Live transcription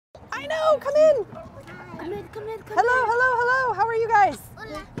I know, come in. Come in, come in, come Hello, in. hello, hello. How are you guys?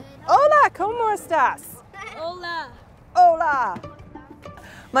 Hola. Hola, ¿cómo estás? Hola. Hola.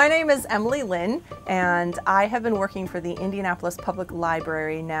 My name is Emily Lynn, and I have been working for the Indianapolis Public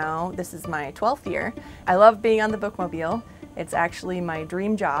Library now. This is my 12th year. I love being on the Bookmobile. It's actually my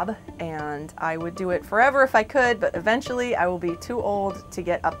dream job, and I would do it forever if I could, but eventually I will be too old to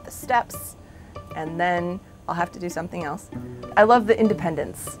get up the steps, and then I'll have to do something else. I love the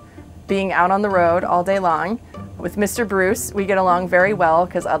independence. Being out on the road all day long. With Mr. Bruce, we get along very well,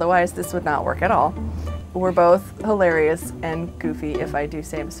 because otherwise this would not work at all. We're both hilarious and goofy, if I do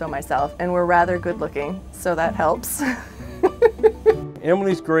say so myself, and we're rather good looking, so that helps.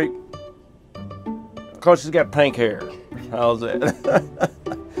 Emily's great because she's got pink hair. How's that?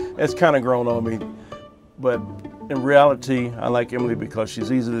 It's kind of grown on me, but in reality, I like Emily because she's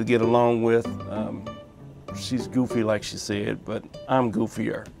easy to get along with. She's goofy, like she said, but I'm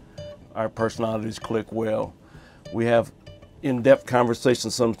goofier. Our personalities click well. We have in-depth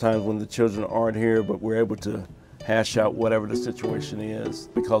conversations sometimes when the children aren't here, but we're able to hash out whatever the situation is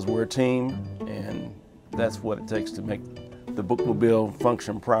because we're a team, and that's what it takes to make the Bookmobile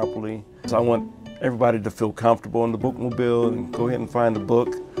function properly. So I want everybody to feel comfortable in the Bookmobile and go ahead and find the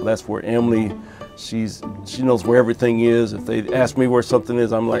book. That's where Emily, she knows where everything is. If they ask me where something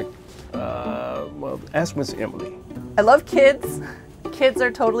is, I'm like, well, ask Miss Emily. I love kids. Kids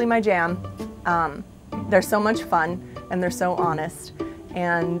are totally my jam. They're so much fun, and they're so honest,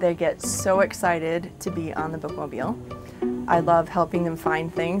 and they get so excited to be on the Bookmobile. I love helping them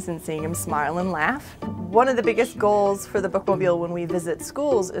find things and seeing them smile and laugh. One of the biggest goals for the Bookmobile when we visit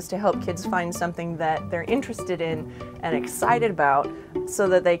schools is to help kids find something that they're interested in and excited about so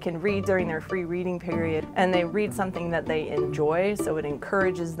that they can read during their free reading period, and they read something that they enjoy, so it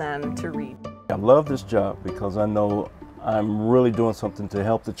encourages them to read. I love this job because I know I'm really doing something to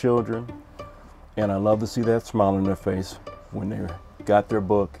help the children, and I love to see that smile on their face when they got their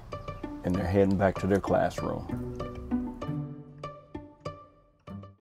book and they're heading back to their classroom.